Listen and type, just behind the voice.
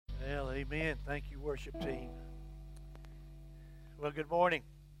Amen. Thank you, worship team. Well, good morning.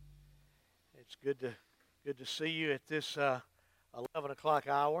 It's good to see you at this 11 o'clock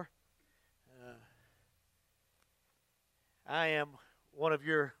hour. I am one of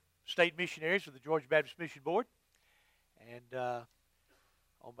your state missionaries of the Georgia Baptist Mission Board, and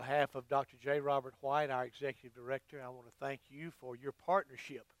on behalf of Dr. J. Robert White, our executive director, I want to thank you for your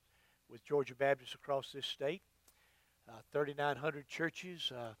partnership with Georgia Baptists across this state. 3,900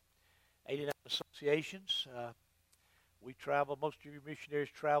 churches, 89 associations. We travel, most of your missionaries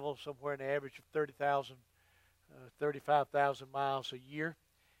travel somewhere in the average of 30,000, 35,000 miles a year.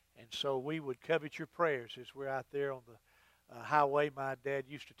 And so we would covet your prayers as we're out there on the highway. My dad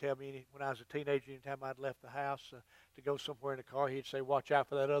used to tell me when I was a teenager, anytime I'd left the house to go somewhere in the car, he'd say, "Watch out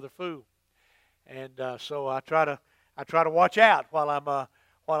for that other fool." And so I try to watch out while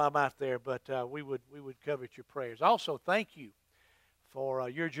I'm out there. But we would covet your prayers. Also, thank you for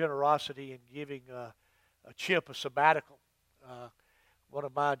your generosity in giving Chip a sabbatical. One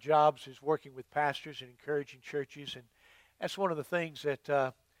of my jobs is working with pastors and encouraging churches, and that's one of the things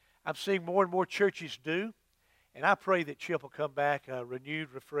that I'm seeing more and more churches do. And I pray that Chip will come back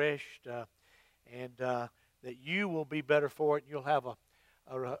renewed, refreshed, and that you will be better for it, and you'll have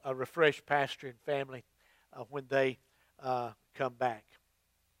a refreshed pastor and family when they come back.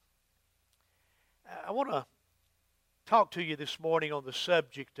 I want to talk to you this morning on the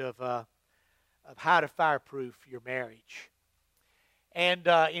subject of how to fireproof your marriage. And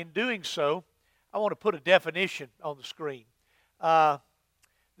in doing so, I want to put a definition on the screen.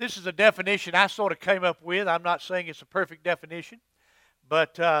 This is a definition I sort of came up with. I'm not saying it's a perfect definition,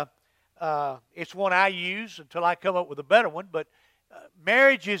 but it's one I use until I come up with a better one. But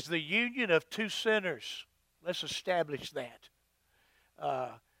marriage is the union of two sinners. Let's establish that.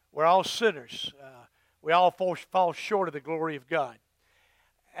 We're all sinners. We all fall short of the glory of God.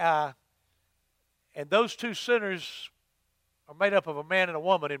 And those two sinners are made up of a man and a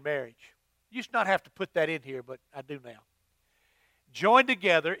woman in marriage. You used to not have to put that in here, but I do now. Joined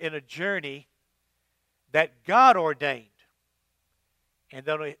together in a journey that God ordained and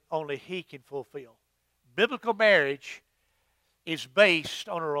that only He can fulfill. Biblical marriage is based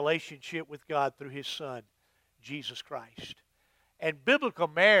on a relationship with God through His Son, Jesus Christ. And biblical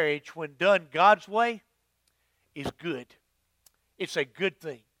marriage, when done God's way, is good. It's a good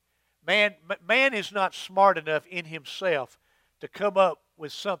thing. Man is not smart enough in himself to come up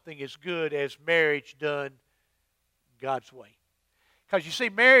with something as good as marriage done God's way. Because you see,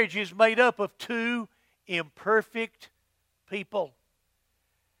 marriage is made up of two imperfect people.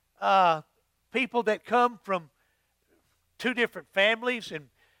 People that come from two different families, and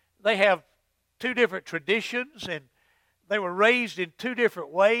they have two different traditions, and they were raised in two different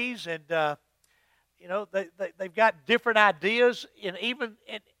ways, and they've got different ideas, and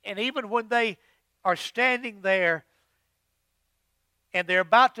even when they are standing there and they're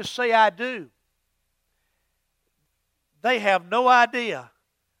about to say "I do," they have no idea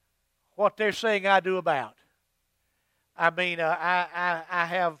what they're saying "I do" about. I mean, I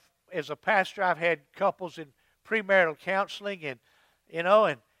have, as a pastor, I've had couples in premarital counseling,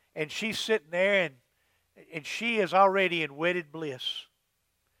 and she's sitting there, and she is already in wedded bliss.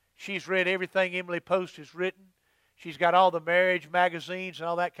 She's read everything Emily Post has written. She's got all the marriage magazines and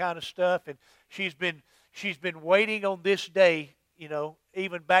all that kind of stuff, and she's been waiting on this day,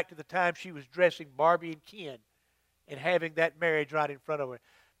 even back to the time she was dressing Barbie and Ken and having that marriage right in front of her.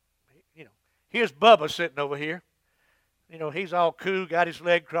 Here's Bubba sitting over here. He's all cool, got his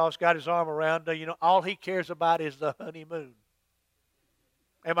leg crossed, got his arm around her. All he cares about is the honeymoon.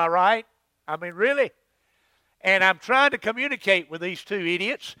 Am I right? I mean, really? And I'm trying to communicate with these two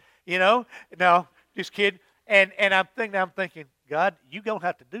idiots, no, just kidding. And I'm thinking, God, you're going to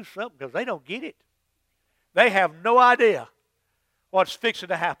have to do something because they don't get it. They have no idea what's fixing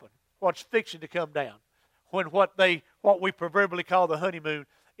to happen, what's fixing to come down when what we proverbially call the honeymoon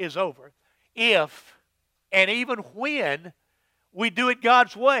is over. If, and even when, we do it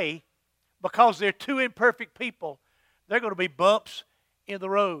God's way, because they're two imperfect people, they're going to be bumps in the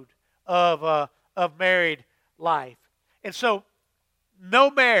road of married life. And so,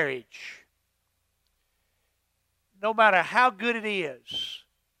 no marriage, no matter how good it is,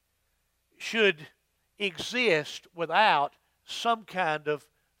 should exist without some kind of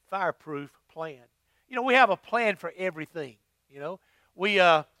fireproof plan. We have a plan for everything. We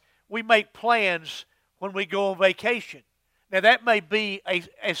make plans when we go on vacation. Now, that may be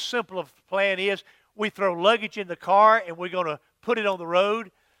as simple a plan as we throw luggage in the car and we're going to put it on the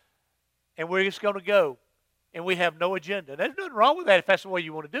road and we're just going to go. And we have no agenda. There's nothing wrong with that if that's the way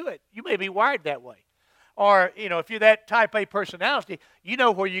you want to do it. You may be wired that way. Or, if you're that type A personality, you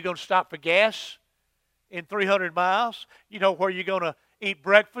know where you're going to stop for gas in 300 miles. You know where you're going to eat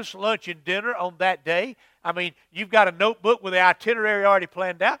breakfast, lunch, and dinner on that day. I mean, you've got a notebook with the itinerary already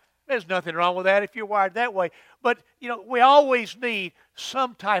planned out. There's nothing wrong with that if you're wired that way. But, we always need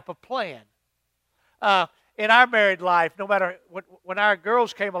some type of plan. In our married life, no matter when our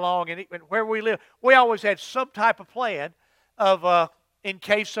girls came along and where we live, we always had some type of plan of in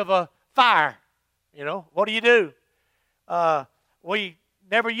case of a fire. What do? We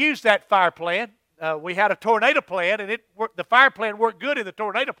never used that fire plan. We had a tornado plan, and the fire plan worked good in the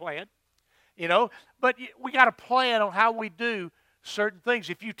tornado plan. But we got a plan on how we do certain things.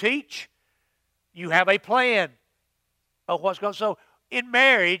 If you teach, you have a plan of what's going on. So in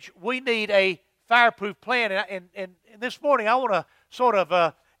marriage, we need a fireproof plan. And this morning, I want to sort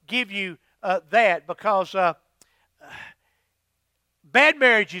of give you that because bad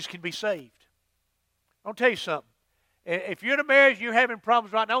marriages can be saved. I'll tell you something. If you're in a marriage and you're having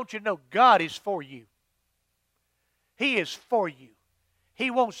problems right now, I want you to know God is for you. He is for you.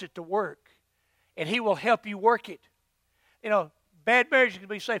 He wants it to work. And He will help you work it. Bad marriages can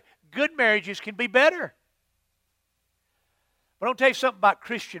be saved. Good marriages can be better. But I'll tell you something about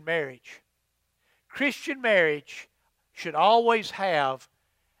Christian marriage. Christian marriage should always have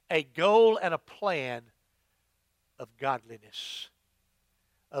a goal and a plan of godliness,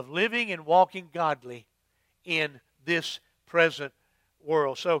 of living and walking godly in this present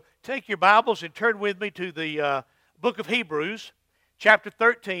world. So take your Bibles and turn with me to the book of Hebrews, chapter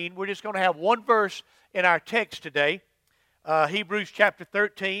 13. We're just going to have one verse in our text today. Hebrews chapter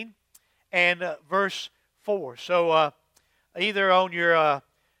 13 and verse 4. So either on your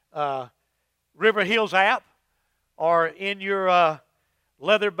River Hills app or in your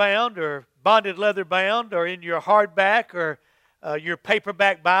leather-bound or bonded leather-bound or in your hardback or your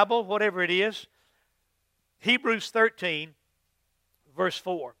paperback Bible, whatever it is, Hebrews 13, verse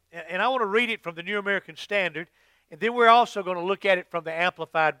 4. And I want to read it from the New American Standard, and then we're also going to look at it from the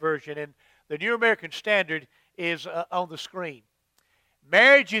Amplified Version. And the New American Standard is on the screen.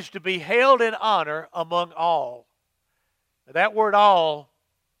 Marriage is to be held in honor among all. Now, that word all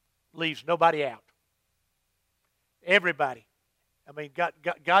leaves nobody out. Everybody. I mean,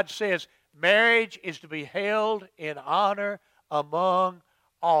 God says marriage is to be held in honor among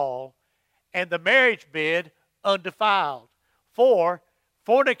all, and the marriage bed undefiled. For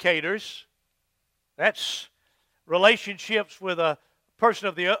fornicators, that's relationships with a person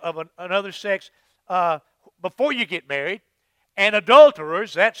of another sex before you get married, and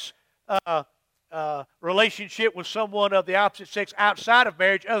adulterers, that's relationship with someone of the opposite sex outside of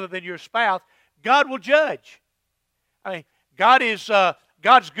marriage other than your spouse. God will judge. I mean,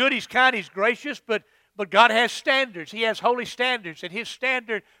 God's good, He's kind, He's gracious, but God has standards. He has holy standards, and His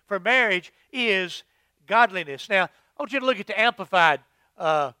standard for marriage is godliness. Now, I want you to look at the Amplified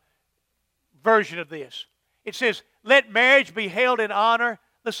version of this. It says, let marriage be held in honor,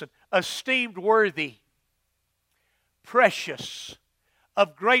 listen, esteemed worthy, precious,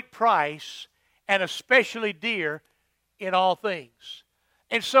 of great price, and especially dear in all things.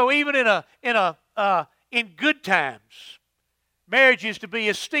 And so even in good times, marriage is to be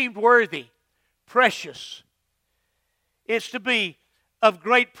esteemed worthy, precious. It's to be of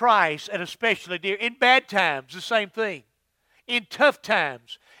great price and especially dear. In bad times, the same thing. In tough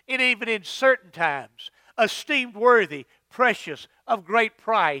times, and even in certain times, esteemed worthy, precious, of great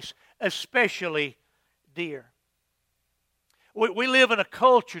price, especially dear. We live in a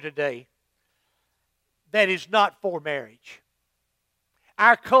culture today that is not for marriage.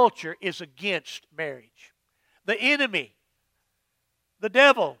 Our culture is against marriage. The enemy, the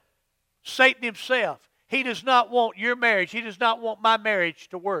devil, Satan himself, he does not want your marriage. He does not want my marriage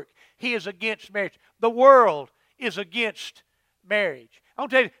to work. He is against marriage. The world is against marriage. I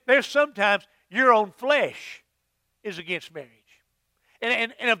want to tell you, there's sometimes your own flesh is against marriage.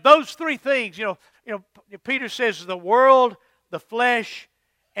 And of those three things, Peter says the world, the flesh,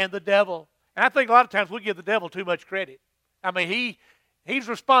 and the devil. And I think a lot of times we give the devil too much credit. I mean, he's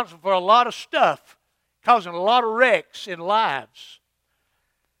responsible for a lot of stuff, causing a lot of wrecks in lives.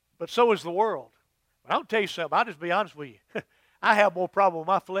 But so is the world. But I'll tell you something, I'll just be honest with you. I have more problem with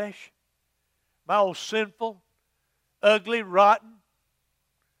my flesh, my old sinful, ugly, rotten,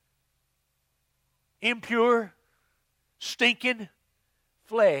 impure, stinking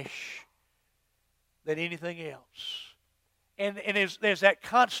flesh than anything else. And there's that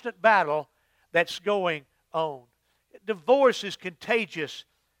constant battle that's going on. Divorce is contagious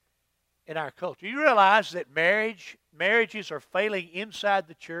in our culture. You realize that marriages are failing inside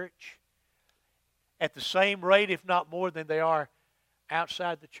the church at the same rate, if not more, than they are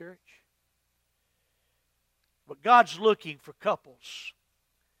outside the church? But God's looking for couples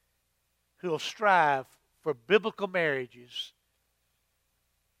who will strive for biblical marriages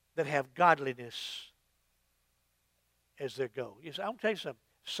that have godliness as their goal. You see, I'm going to tell you something.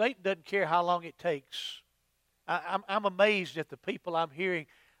 Satan doesn't care how long it takes. I'm amazed at the people I'm hearing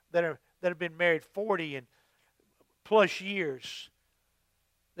that have been married 40 and plus years,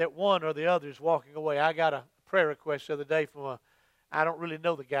 that one or the other is walking away. I got a prayer request the other day from I don't really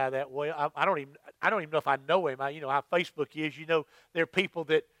know the guy that well. I don't even know if I know him. How Facebook is. There are people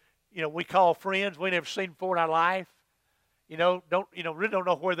that we call friends we never seen before in our life. Really don't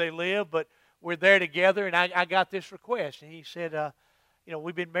know where they live, but we're there together. And I got this request, and he said,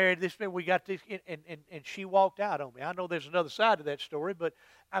 we've been married this minute. We got this, and she walked out on me. I know there's another side to that story, but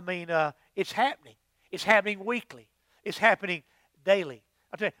I mean, it's happening. It's happening weekly. It's happening daily.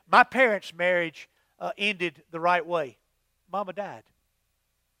 I'll tell you, my parents' marriage ended the right way. Mama died.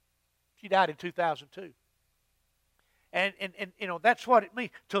 She died in 2002. And that's what it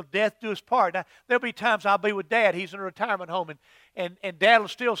means. Till death do us part. Now, there'll be times I'll be with Dad. He's in a retirement home, and Dad will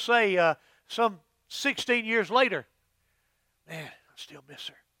still say some 16 years later, man, I still miss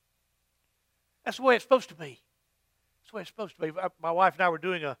her. That's the way it's supposed to be. That's the way it's supposed to be. My wife and I were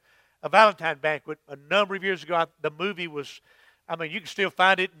doing a Valentine banquet a number of years ago. The movie was, you can still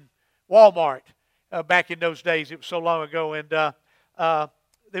find it in Walmart back in those days. It was so long ago. And there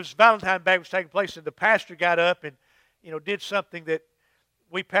was Valentine banquet was taking place, and the pastor got up and did something that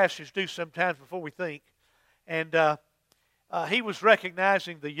we pastors do sometimes before we think. And he was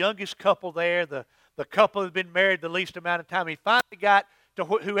recognizing the youngest couple there, the couple that had been married the least amount of time. He finally got to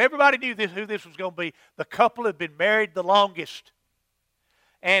who everybody knew who this was going to be, the couple that had been married the longest.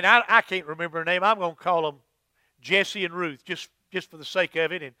 And I can't remember her name. I'm going to call them Jesse and Ruth, just for the sake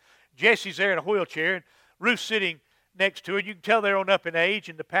of it. And Jesse's there in a wheelchair, and Ruth's sitting next to her. You can tell they're on up in age.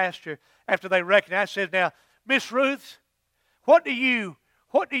 And the pastor, after they recognize, says, "Now, Miss Ruth, what do you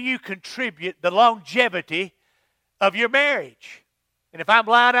contribute the longevity of your marriage?" And if I'm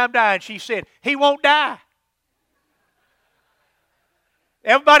lying, I'm dying. She said, "He won't die."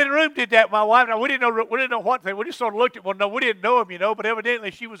 Everybody in the room did that. My wife and I, we didn't know what thing. We just sort of looked at one. No, we didn't know him, but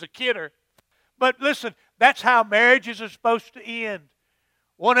evidently she was a kidder. But listen, that's how marriages are supposed to end.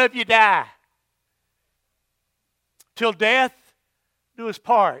 One of you die. Till death do us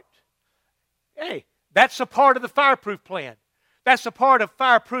part. Hey, that's a part of the fireproof plan. That's a part of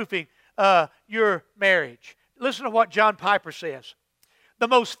fireproofing your marriage. Listen to what John Piper says. The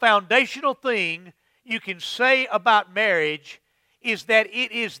most foundational thing you can say about marriage is that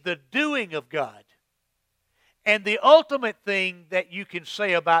it is the doing of God. And the ultimate thing that you can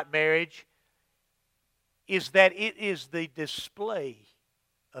say about marriage is that it is the display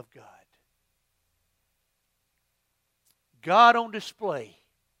of God. God on display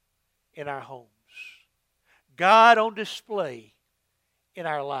in our homes. God on display in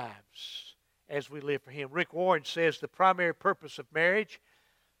our lives as we live for Him. Rick Warren says the primary purpose of marriage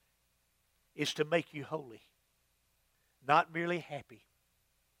is to make you holy, not merely happy.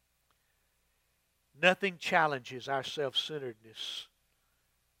 Nothing challenges our self-centeredness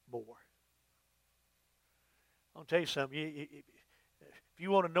more. I'll tell you something. If you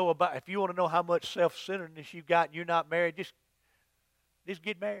want to know how much self-centeredness you've got and you're not married, just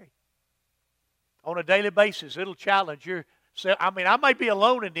get married. On a daily basis, it'll challenge your self. I may be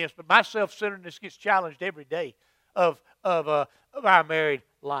alone in this, but my self-centeredness gets challenged every day of our married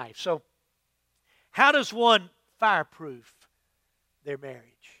life. So, how does one fireproof their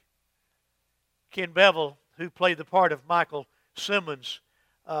marriage? Ken Bevel, who played the part of Michael Simmons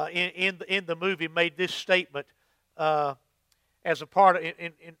in the movie, made this statement as a part of,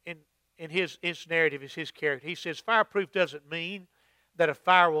 in his narrative, is his character. He says, "Fireproof doesn't mean that a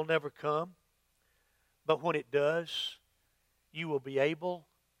fire will never come, but when it does, you will be able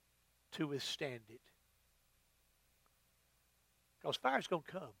to withstand it." Because fire's going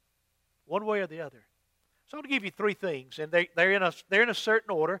to come, one way or the other. So I'm going to give you three things, and they're in a certain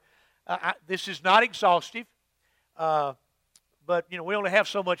order. This is not exhaustive, but we only have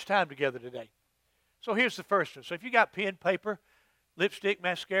so much time together today. So here's the first one. So if you got pen, paper, lipstick,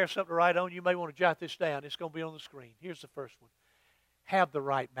 mascara, something to write on, you may want to jot this down. It's going to be on the screen. Here's the first one. Have the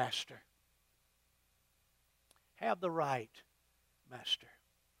right master. Have the right master.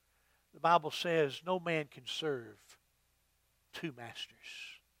 The Bible says no man can serve two masters.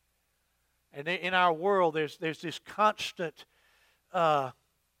 And in our world, there's this constant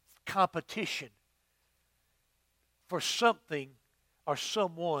competition for something or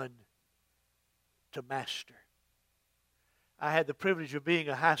someone to master. I had the privilege of being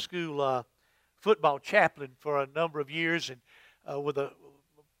a high school football chaplain for a number of years, and with a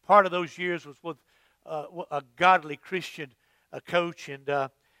part of those years was with a godly Christian coach, and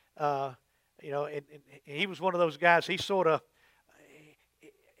and he was one of those guys. He sort of,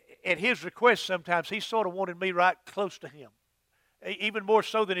 at his request, sometimes he sort of wanted me right close to him, even more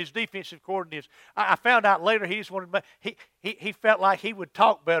so than his defensive coordinator. I found out later he just wanted me. He felt like he would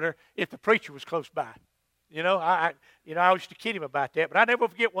talk better if the preacher was close by. I used to kid him about that, but I never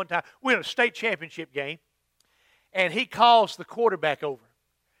forget one time we were in a state championship game, and he calls the quarterback over,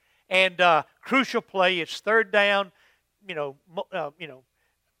 and crucial play. It's third down.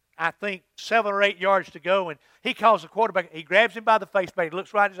 I think 7 or 8 yards to go, and he calls the quarterback. He grabs him by the face, but he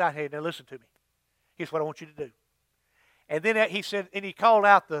looks right in his eye. Hey, now listen to me. Here's what I want you to do. And then he said, and he called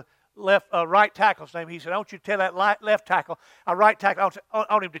out the right tackle's name. He said, I want you to tell that left tackle, a right tackle, I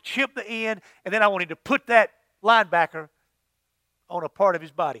want him to chip the end, and then I want him to put that linebacker on a part of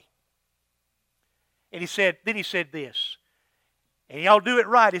his body. And then he said this, and y'all do it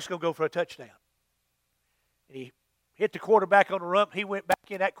right, it's going to go for a touchdown. And he hit the quarterback on the rump. He went back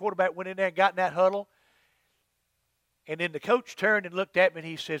in. That quarterback went in there and got in that huddle. And then the coach turned and looked at me, and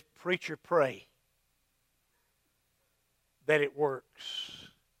he says, preacher, pray that it works.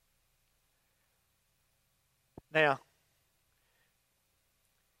 Now,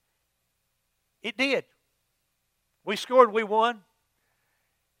 it did. We scored, we won.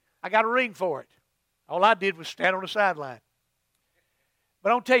 I got a ring for it. All I did was stand on the sideline.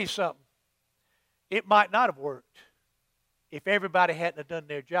 But I'll tell you something. It might not have worked if everybody hadn't have done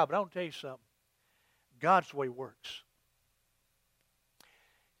their job. But I'll tell you something. God's way works.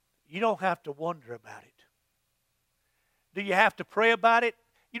 You don't have to wonder about it. Do you have to pray about it?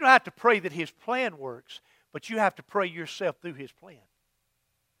 You don't have to pray that His plan works, but you have to pray yourself through His plan.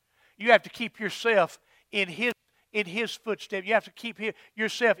 You have to keep yourself in His footsteps. You have to keep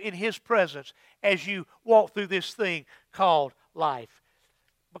yourself in His presence as you walk through this thing called life.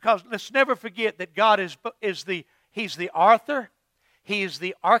 Because let's never forget that God is He's the author, He is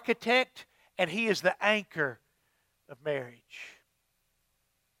the architect, and He is the anchor of marriage.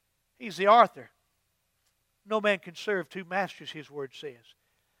 He's the author. No man can serve two masters, His Word says.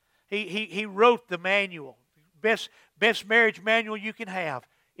 He wrote the manual. Best marriage manual you can have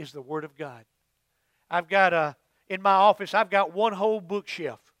is the Word of God. I've got in my office, I've got one whole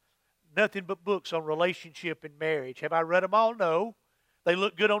bookshelf. Nothing but books on relationship and marriage. Have I read them all? No. They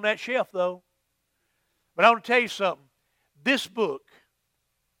look good on that shelf, though. But I want to tell you something. This book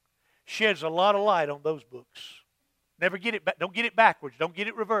sheds a lot of light on those books. Never get it back. Don't get it backwards. Don't get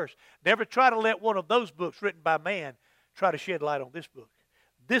it reversed. Never try to let one of those books written by man try to shed light on this book.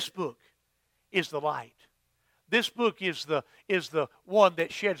 This book is the light. This book is the one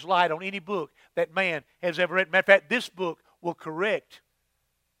that sheds light on any book that man has ever written. Matter of fact, this book will correct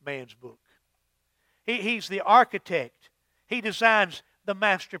man's book. He's the architect. He designs the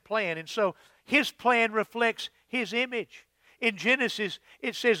master plan. And so His plan reflects His image. In Genesis,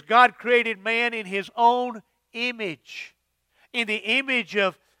 it says God created man in His own image. In the image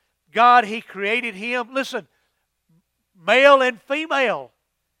of God, He created him. Listen, male and female,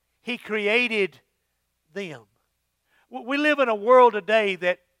 He created them. We live in a world today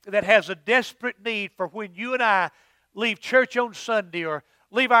that has a desperate need for when you and I leave church on Sunday or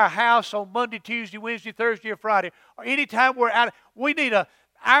leave our house on Monday, Tuesday, Wednesday, Thursday, or Friday, or anytime we're out.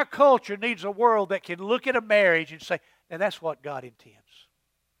 Our culture needs a world that can look at a marriage and say, now that's what God intends.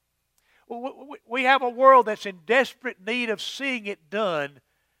 We have a world that's in desperate need of seeing it done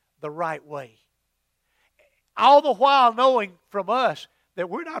the right way. All the while knowing from us that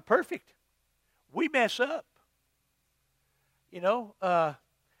we're not perfect. We mess up. I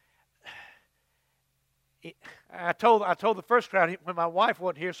told the first crowd when my wife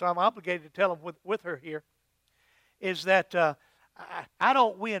wasn't here, so I'm obligated to tell them with her here, is that I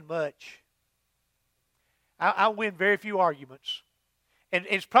don't win much. I win very few arguments. And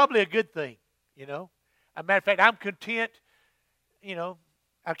it's probably a good thing, As a matter of fact, I'm content,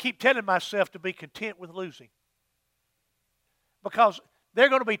 I keep telling myself to be content with losing. Because there are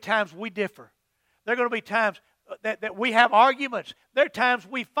going to be times we differ. There are going to be times that we have arguments. There are times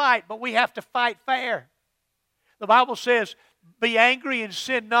we fight, but we have to fight fair. The Bible says, be angry and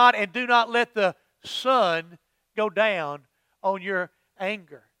sin not, and do not let the sun go down on your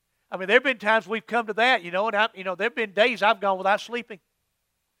anger. I mean, there have been times we've come to that, and there have been days I've gone without sleeping.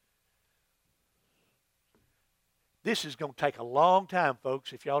 This is going to take a long time,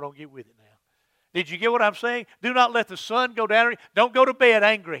 folks, if y'all don't get with it now. Did you get what I'm saying? Do not let the sun go down. Don't go to bed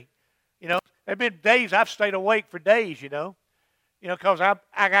angry. There have been days I've stayed awake for days, because I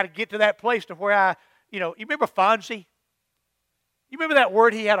got to get to that place to where you remember Fonzie? You remember that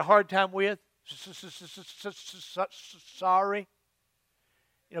word he had a hard time with? Sorry.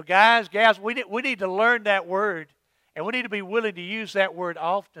 Guys, gals, we need to learn that word, and we need to be willing to use that word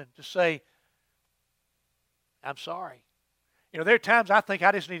often to say, I'm sorry. There are times I think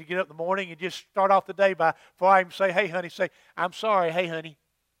I just need to get up in the morning and just start off the day before I even say, hey, honey, say, I'm sorry, hey, honey.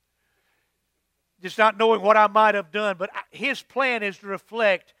 Just not knowing what I might have done. But His plan is to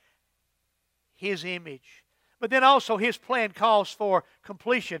reflect His image. But then also His plan calls for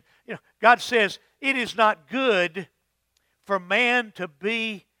completion. God says, it is not good for man to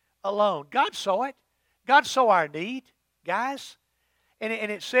be alone. God saw it. God saw our need, guys. And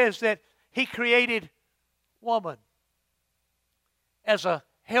it says that He created woman as a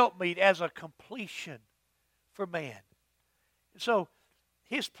helpmeet, as a completion for man. So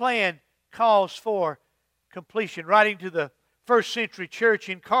His plan calls for completion. Writing to the first century church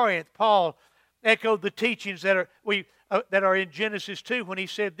in Corinth, Paul echoed the teachings that are in Genesis 2 when he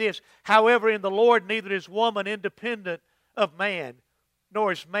said this, however, in the Lord neither is woman independent of man,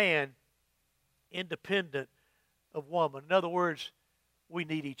 nor is man independent of woman. In other words, we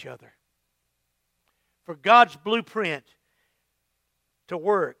need each other. For God's blueprint to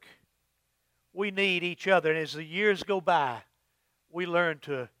work, we need each other. And as the years go by, we learn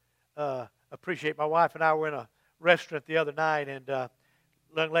to appreciate. My wife and I were in a restaurant the other night, and a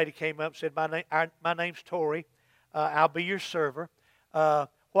young lady came up and said, my name's Tori. I'll be your server.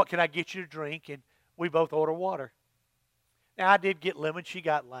 What can I get you to drink? And we both order water. Now, I did get lemon. She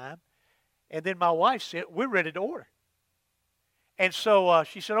got lime. And then my wife said, we're ready to order. And so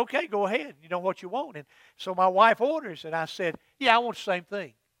she said, okay, go ahead. You know what you want. And so my wife orders, and I said, yeah, I want the same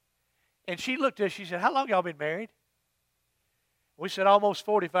thing. And she looked at us, she said, how long y'all been married? We said, almost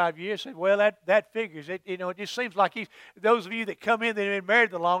 45 years. I said, well, that figures. It just seems like those of you that come in that have been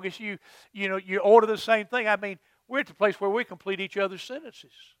married the longest, you order the same thing. I mean, we're at the place where we complete each other's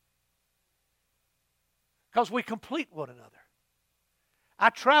sentences. Because we complete one another. I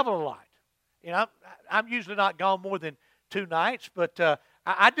travel a lot. I'm usually not gone more than 2 nights, but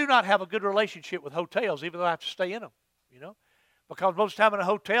I do not have a good relationship with hotels, even though I have to stay in them, Because most of the time in a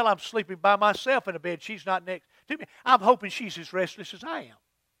hotel, I'm sleeping by myself in a bed. She's not next to me. I'm hoping she's as restless as I am.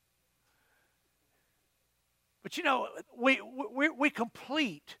 But, we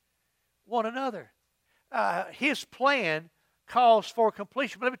complete one another. His plan calls for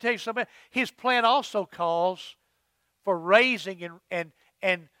completion. But let me tell you something. His plan also calls for raising and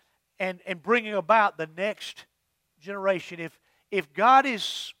bringing about the next generation. If God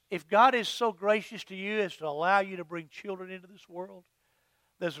is so gracious to you as to allow you to bring children into this world,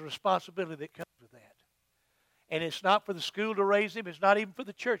 there's a responsibility that comes with that. And it's not for the school to raise them. It's not even for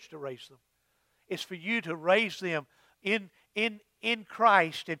the church to raise them. It's for you to raise them in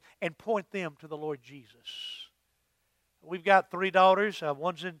Christ and point them to the Lord Jesus. We've got 3 daughters.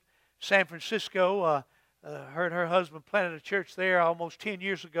 One's in San Francisco. Her and her husband planted a church there almost 10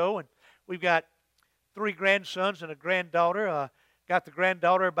 years ago. And we've got 3 grandsons and a granddaughter. Got the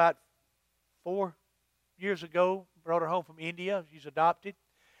granddaughter about 4 years ago. Brought her home from India. She's adopted.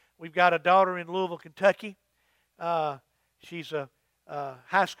 We've got a daughter in Louisville, Kentucky. She's a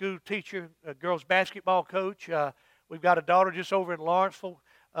high school teacher, a girls basketball coach. We've got a daughter just over in Lawrenceville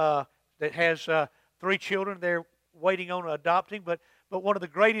that has 3 children. They're waiting on adopting. But one of the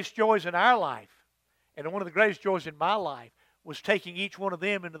greatest joys in our life, and one of the greatest joys in my life, was taking each one of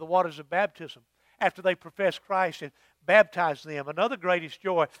them into the waters of baptism after they professed Christ and baptized them. Another greatest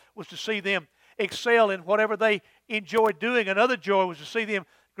joy was to see them excel in whatever they enjoyed doing. Another joy was to see them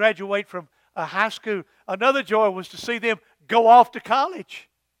graduate from high school. Another joy was to see them go off to college.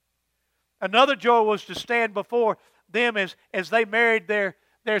 Another joy was to stand before them as they married their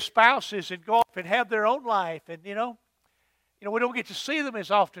spouses and go off and have their own life. And, we don't get to see them as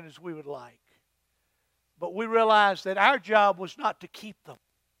often as we would like. But we realized that our job was not to keep them.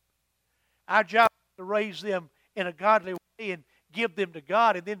 Our job was to raise them in a godly way and give them to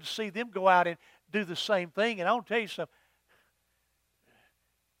God, and then to see them go out and do the same thing. And I want to tell you something.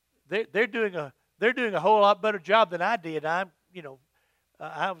 They're doing a whole lot better job than I did. My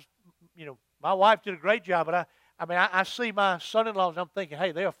wife did a great job, but I see my son-in-laws, and I'm thinking,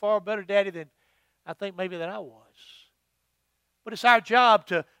 hey, they're a far better daddy than I think maybe than I was. But it's our job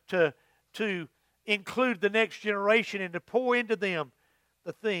to include the next generation and to pour into them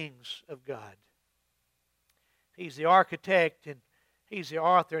the things of God. He's the architect and He's the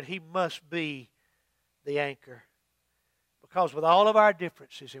author, and He must be the anchor. Because with all of our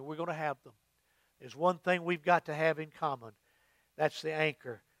differences, and we're going to have them, there's one thing we've got to have in common. That's the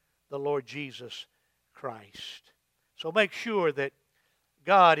anchor, the Lord Jesus Christ. So make sure that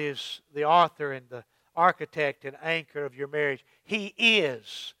God is the author and the architect and anchor of your marriage. He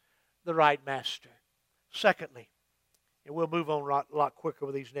is the right master. Secondly, And we'll move on a lot quicker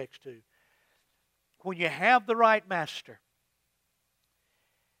with these next two. When you have the right master,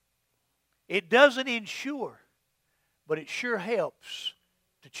 it doesn't ensure, but it sure helps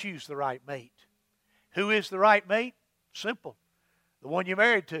to choose the right mate. Who is the right mate? Simple. The one you're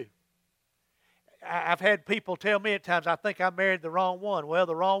married to. I've had people tell me at times, I think I married the wrong one. Well,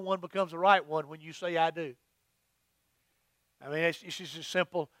 the wrong one becomes the right one when you say I do. I mean, it's just as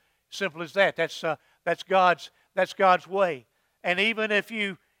simple as that. That's God's way. And even if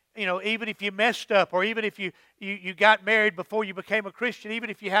even if you messed up, or even if you got married before you became a Christian, even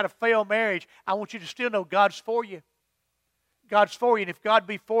if you had a failed marriage, I want you to still know God's for you. God's for you, and if God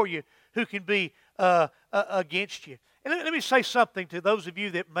be for you, who can be against you? And let me say something to those of you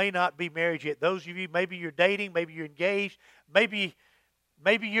that may not be married yet. Those of you, maybe you're dating, maybe you're engaged, maybe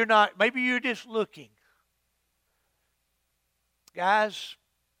you're not, maybe you're just looking. Guys,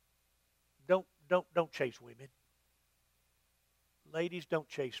 don't chase women. Ladies, don't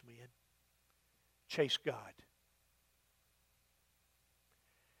chase men. Chase God.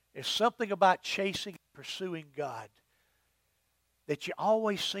 There's something about chasing and pursuing God that you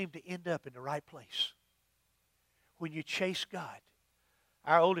always seem to end up in the right place. When you chase God.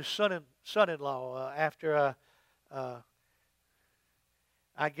 Our oldest son-in-law, after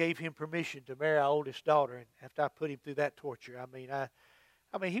I gave him permission to marry our oldest daughter, and after I put him through that torture, I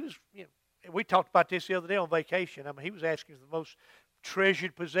mean, he was, we talked about this the other day on vacation. I mean, he was asking for the most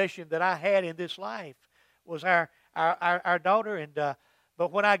treasured possession that I had in this life was our daughter. And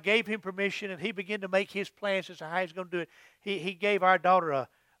but when I gave him permission and he began to make his plans as to how he's going to do it, he gave our daughter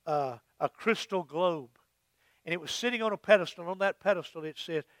a crystal globe. And it was sitting on a pedestal. On that pedestal it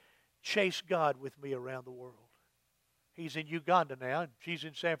said, "Chase God with me around the world." He's in Uganda now, and she's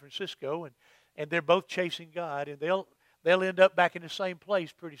in San Francisco, and they're both chasing God, and they'll end up back in the same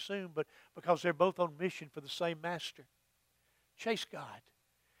place pretty soon, but because they're both on mission for the same master. Chase God.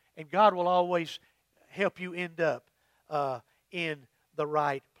 And God will always help you end up in the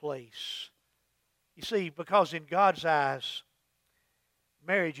right place. You see, because in God's eyes,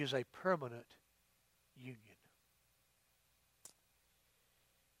 marriage is a permanent union.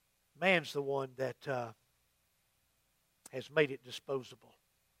 Man's the one that has made it disposable.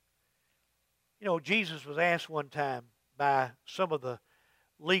 Jesus was asked one time by some of the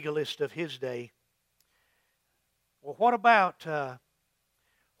legalists of his day, well, what about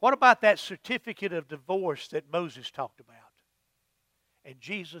that certificate of divorce that Moses talked about? And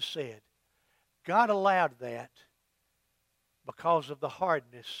Jesus said, God allowed that because of the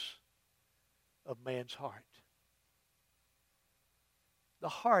hardness of man's heart. The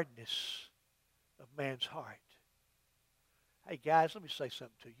hardness of man's heart. Hey guys, let me say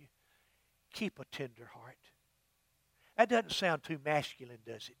something to you. Keep a tender heart. That doesn't sound too masculine,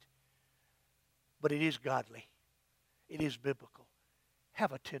 does it? But it is godly. It is biblical.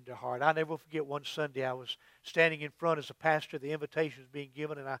 Have a tender heart. I'll never forget one Sunday I was standing in front as a pastor. The invitation was being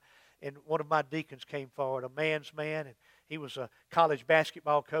given, and one of my deacons came forward, a man's man, and he was a college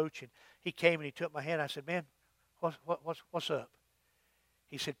basketball coach, and he came and he took my hand. I said, "Man, what's up?"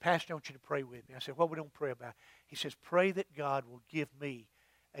 He said, "Pastor, I want you to pray with me." I said, "What we don't pray about?" He says, "Pray that God will give me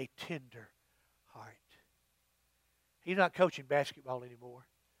a tender heart." He's not coaching basketball anymore.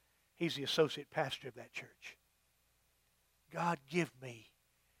 He's the associate pastor of that church. God, give me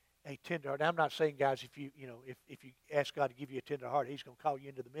a tender heart. Now, I'm not saying, guys, if you ask God to give you a tender heart, He's going to call you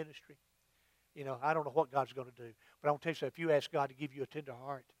into the ministry. I don't know what God's going to do. But I want to tell you something. If you ask God to give you a tender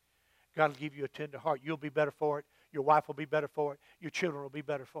heart, God will give you a tender heart. You'll be better for it. Your wife will be better for it. Your children will be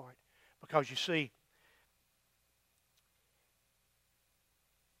better for it. Because you see,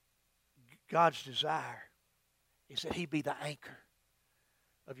 God's desire is that He be the anchor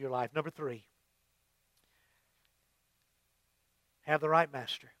of your life. Number 3, have the right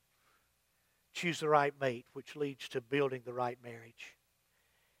master. Choose the right mate, which leads to building the right marriage.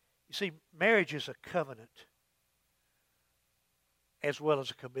 You see, marriage is a covenant as well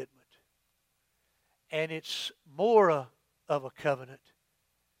as a commitment. And it's more of a covenant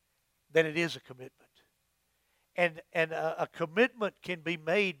than it is a commitment. And a commitment can be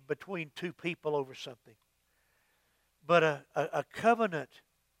made between two people over something. But a covenant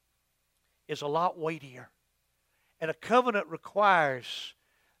is a lot weightier. And a covenant requires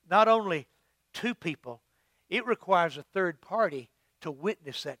not only two people, it requires a third party to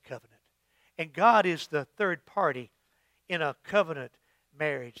witness that covenant. And God is the third party in a covenant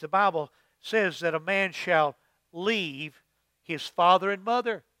marriage. The Bible says that a man shall leave his father and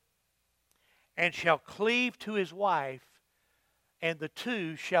mother and shall cleave to his wife, and the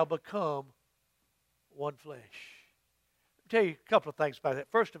two shall become one flesh. I'll tell you a couple of things about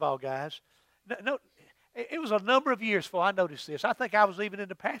that. First of all, guys, no, It was a number of years before I noticed this. I think I was even in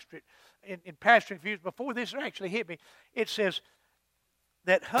the pastorate, in pastoring years before this actually hit me. It says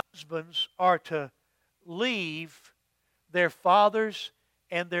that husbands are to leave their fathers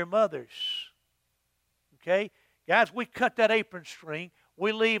and their mothers. Okay? Guys, we cut that apron string.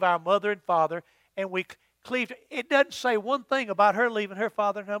 We leave our mother and father, and we cleave. It doesn't say one thing about her leaving her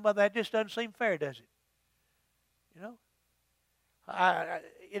father and her mother. That just doesn't seem fair, does it? You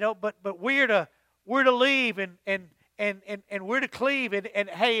know? But we're to leave and we're to cleave. And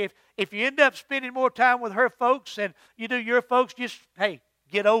hey, if you end up spending more time with her folks than you do your folks, just, hey,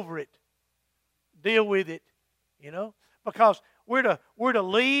 get over it. Deal with it, you know? Because we're to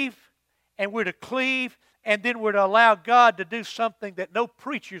leave and we're to cleave, and then we're to allow God to do something that no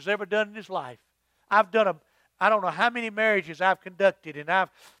preacher's ever done in his life. I don't know how many marriages I've conducted, and I've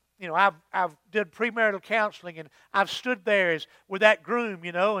done premarital counseling, and I've stood there with that groom,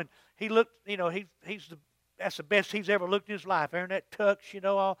 and he looked, that's the best he's ever looked in his life. Wearing that tux,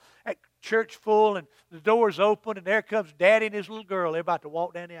 all that church full, and the door's open, and there comes Daddy and his little girl. They're about to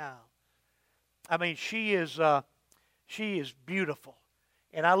walk down the aisle. I mean, she is beautiful.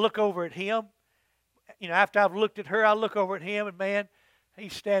 And I look over at him. After I've looked at her, I look over at him, and man,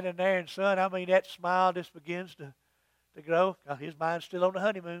 he's standing there, and son, I mean, that smile just begins to grow. His mind's still on the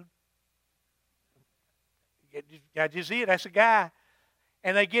honeymoon. I just see it. That's a guy.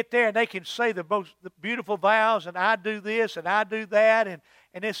 And they get there, and they can say the beautiful vows, and I do this, and I do that, and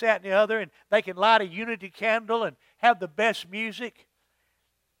this, that, and the other, and they can light a unity candle and have the best music.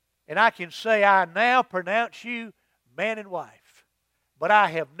 And I can say, I now pronounce you man and wife. But I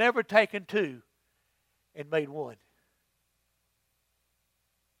have never taken two and made one.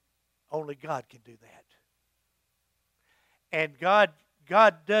 Only God can do that. And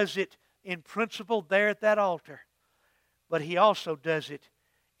God does it in principle there at that altar. But He also does it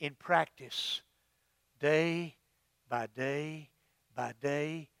in practice. Day by day by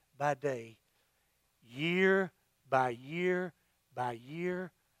day by day. Year by year by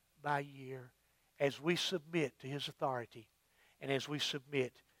year by year. As we submit to His authority. And as we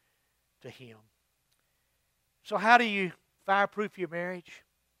submit to Him. So how do you fireproof your marriage?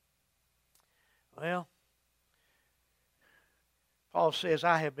 Well, Paul says,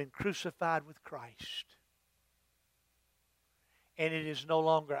 I have been crucified with Christ. And it is no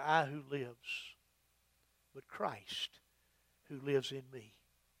longer I who lives, but Christ who lives in me.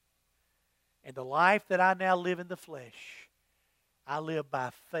 And the life that I now live in the flesh, I live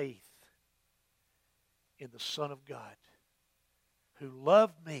by faith in the Son of God, who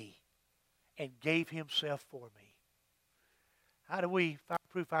loved me and gave Himself for me. How do we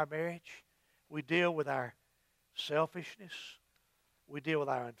fireproof our marriage? We deal with our selfishness. We deal with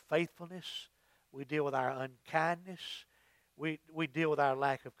our unfaithfulness. We deal with our unkindness. We deal with our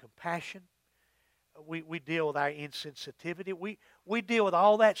lack of compassion. We deal with our insensitivity. We deal with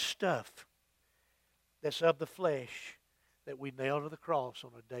all that stuff that's of the flesh that we nail to the cross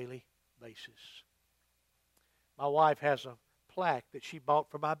on a daily basis. My wife has a plaque that she bought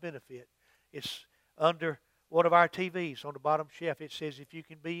for my benefit. It's under one of our TVs on the bottom shelf. It says, if you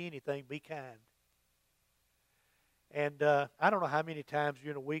can be anything, be kind. And I don't know how many times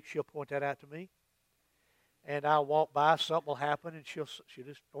during a week she'll point that out to me. And I'll walk by, something will happen, and she'll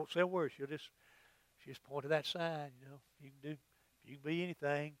just won't say a word. She'll just point to that sign. You can be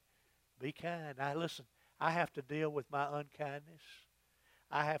anything, be kind. Now listen, I have to deal with my unkindness.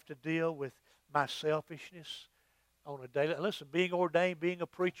 I have to deal with my selfishness on a daily. Listen, being ordained, being a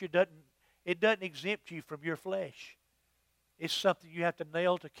preacher doesn't exempt you from your flesh. It's something you have to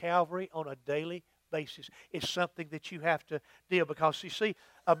nail to Calvary on a daily basis. It's something that you have to deal, because you see,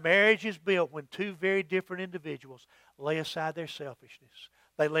 a marriage is built when two very different individuals lay aside their selfishness.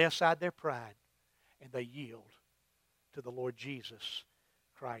 They lay aside their pride, and they yield to the Lord Jesus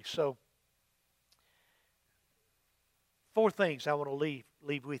Christ. So, 4 things I want to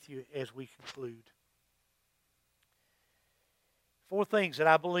leave with you as we conclude. 4 things that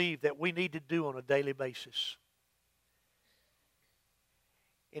I believe that we need to do on a daily basis.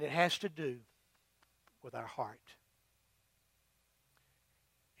 And it has to do with our heart.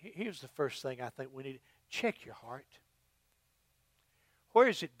 Here's the first thing I think we need. Check your heart. Where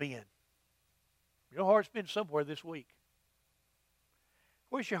has it been? Your heart's been somewhere this week.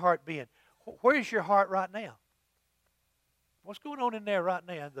 Where's your heart been? Where's your heart right now? What's going on in there right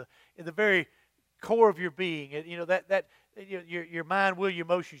now? In the very core of your being. Your mind, will, your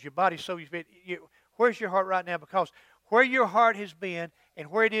emotions, your body, soul, your spirit. Where's your heart right now? Because where your heart has been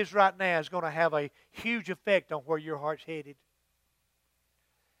and where it is right now is going to have a huge effect on where your heart's headed.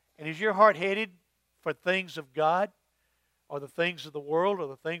 And is your heart headed for things of God, or the things of the world, or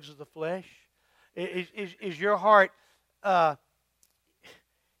the things of the flesh? Is your heart, uh,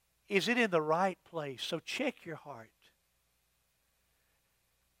 is it in the right place? So check your heart.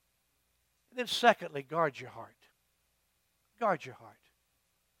 And then secondly, guard your heart. Guard your heart.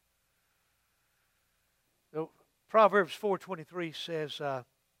 So Proverbs 4:23 says,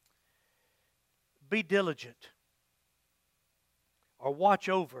 be diligent or watch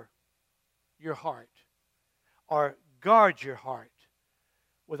over your heart or guard your heart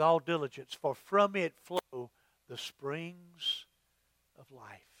with all diligence, for from it flow the springs of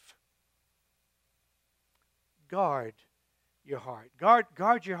life. Guard your heart.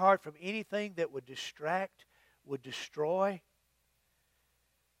 Guard your heart from anything that would distract, would destroy,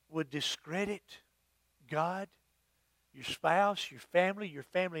 would discredit God, your spouse, your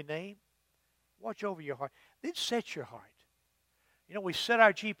family name. Watch over your heart. Then set your heart. You know, we set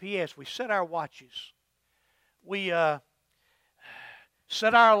our GPS, we set our watches. We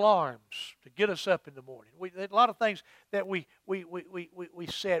set our alarms to get us up in the morning. A lot of things that we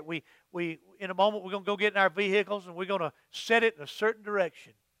set. We in a moment we're going to go get in our vehicles and we're going to set it in a certain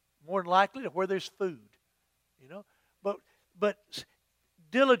direction, more than likely to where there's food. You know, but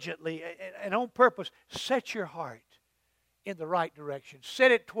diligently and on purpose, set your heart in the right direction.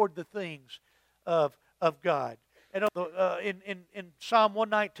 Set it toward the things of God. And in Psalm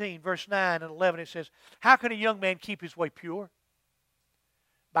 119, verse 9 and 11, it says, how can a young man keep his way pure?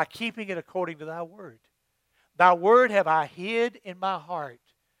 By keeping it according to thy word. Thy word have I hid in my heart,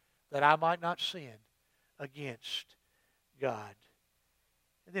 that I might not sin against God.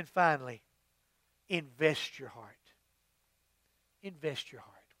 And then finally, invest your heart. Invest your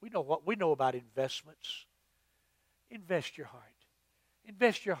heart. We know about investments. Invest your heart.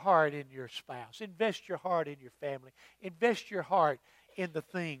 Invest your heart in your spouse. Invest your heart in your family. Invest your heart in the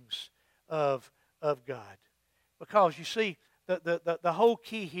things of God. Because you see, the whole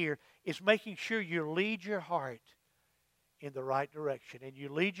key here is making sure you lead your heart in the right direction. And you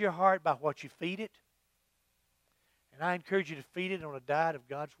lead your heart by what you feed it. And I encourage you to feed it on a diet of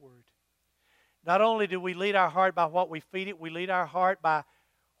God's Word. Not only do we lead our heart by what we feed it, we lead our heart by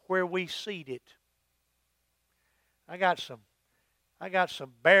where we seed it. I got some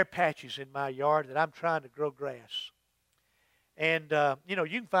bare patches in my yard that I'm trying to grow grass. And, you know,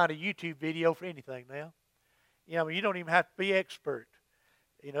 you can find a YouTube video for anything now. You know, you don't even have to be expert.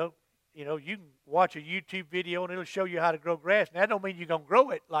 You know, you can watch a YouTube video and it'll show you how to grow grass. Now, that don't mean you're going to grow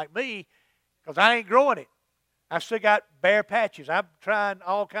it like me, because I ain't growing it. I still got bare patches. I'm trying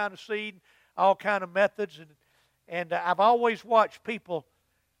all kind of seed, all kind of methods. And I've always watched people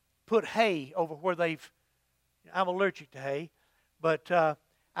put hay over where I'm allergic to hay. But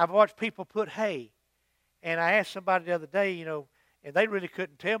I've watched people put hay. And I asked somebody the other day, you know, and they really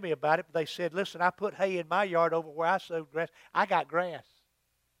couldn't tell me about it, but they said, listen, I put hay in my yard over where I sowed grass. I got grass.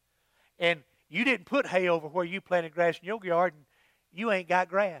 And you didn't put hay over where you planted grass in your yard, and you ain't got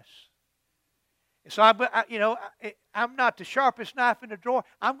grass. And so, I'm not the sharpest knife in the drawer.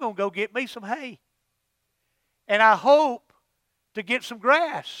 I'm going to go get me some hay. And I hope to get some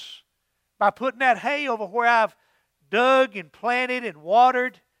grass by putting that hay over where I've dug and planted and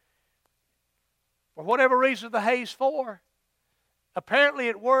watered. For whatever reason the hay's for. Apparently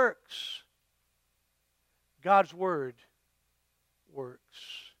it works. God's Word works.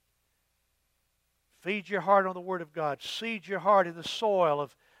 Feed your heart on the Word of God. Seed your heart in the soil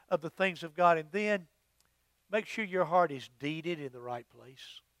of the things of God. And then make sure your heart is deeded in the right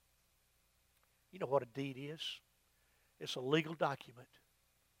place. You know what a deed is? It's a legal document.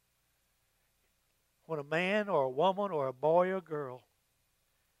 When a man or a woman or a boy or girl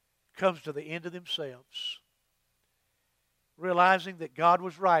comes to the end of themselves, realizing that God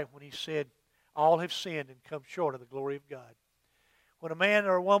was right when He said, all have sinned and come short of the glory of God. When a man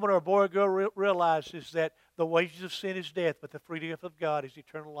or a woman or a boy or girl realizes that the wages of sin is death, but the free gift of God is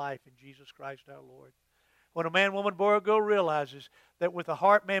eternal life in Jesus Christ our Lord. When a man, woman, boy, or girl realizes that with the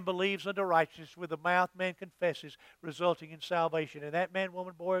heart man believes unto righteousness, with the mouth man confesses, resulting in salvation. And that man,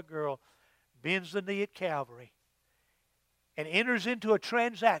 woman, boy, or girl bends the knee at Calvary and enters into a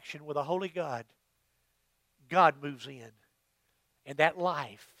transaction with a holy God. God moves in. And that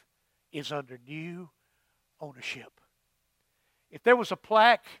life is under new ownership. If there was a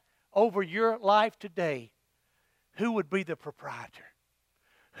plaque over your life today, who would be the proprietor?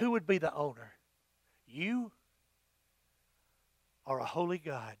 Who would be the owner? You are a holy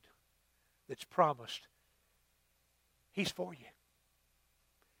God that's promised He's for you.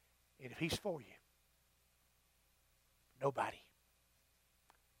 And if He's for you, nobody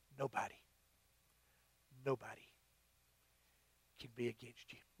can be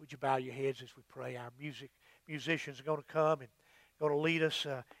against you. Would you bow your heads as we pray? Our musicians are going to come and going to lead us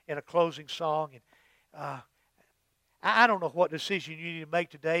in a closing song. And I don't know what decision you need to make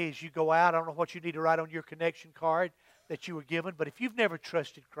today as you go out. I don't know what you need to write on your connection card that you were given. But if you've never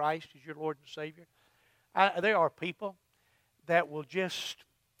trusted Christ as your Lord and Savior, there are people that will just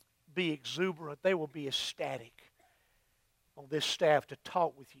be exuberant. They will be ecstatic on this staff to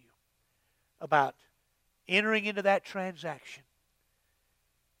talk with you about entering into that transaction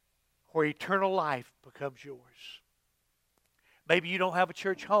where eternal life becomes yours. Maybe you don't have a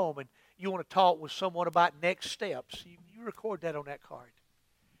church home and you want to talk with someone about next steps. You record that on that card.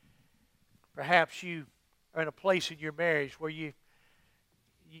 Perhaps you are in a place in your marriage where you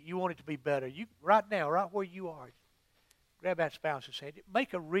want it to be better. You right now, right where you are, grab that spouse and say,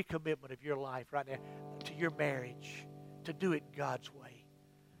 make a recommitment of your life right now to your marriage, to do it God's way.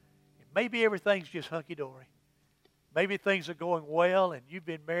 And maybe everything's just hunky-dory. Maybe things are going well and you've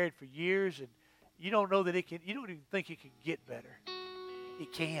been married for years and you don't know that it can, you don't even think it can get better.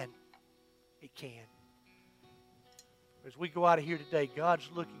 It can. It can. As we go out of here today, God's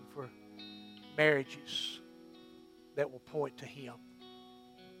looking for marriages that will point to Him.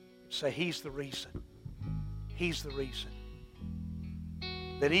 And say, He's the reason. He's the reason.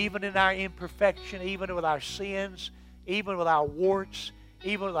 That even in our imperfection, even with our sins, even with our warts,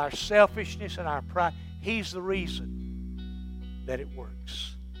 even with our selfishness and our pride, He's the reason that it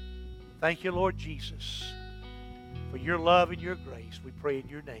works. Thank you, Lord Jesus, for your love and your grace. We pray in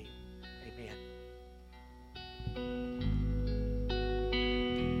your name. Amen.